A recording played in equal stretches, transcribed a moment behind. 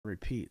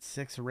Repeat.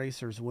 6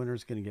 racers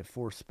winners going to get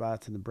 4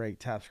 spots in the break.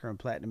 Top Score and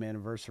Platinum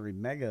Anniversary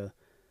Mega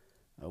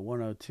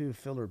 102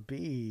 filler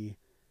B.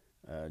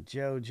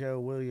 Joe,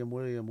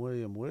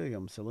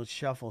 William. So let's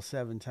shuffle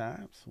 7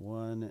 times.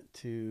 1,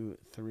 2,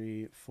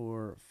 3,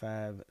 4,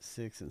 5,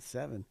 6, and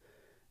 7.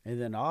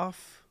 And then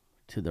off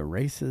to the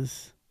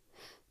races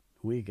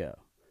we go.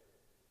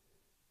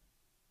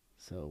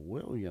 So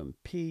William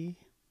P.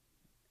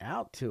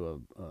 out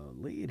to a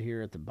lead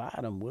here at the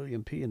bottom.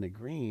 William P. in the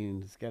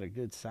green has got a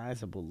good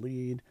sizable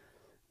lead.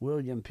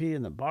 William P.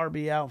 in the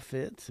Barbie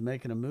outfits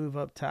making a move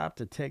up top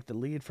to take the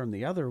lead from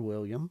the other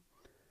William.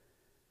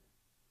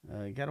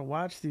 You got to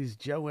watch these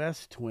Joe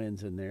S.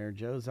 twins in there.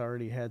 Joe's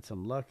already had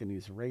some luck in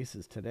these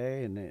races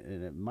today, and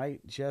it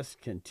might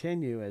just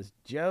continue as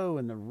Joe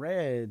in the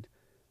red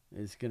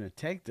is going to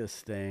take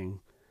this thing.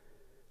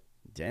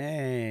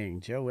 Dang,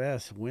 Joe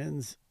S.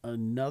 wins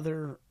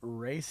another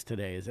race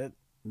today.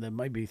 That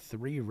might be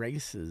 3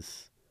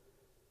 races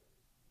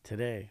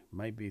today.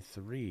 Might be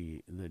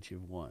 3 that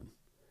you've won.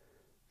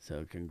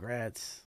 So congrats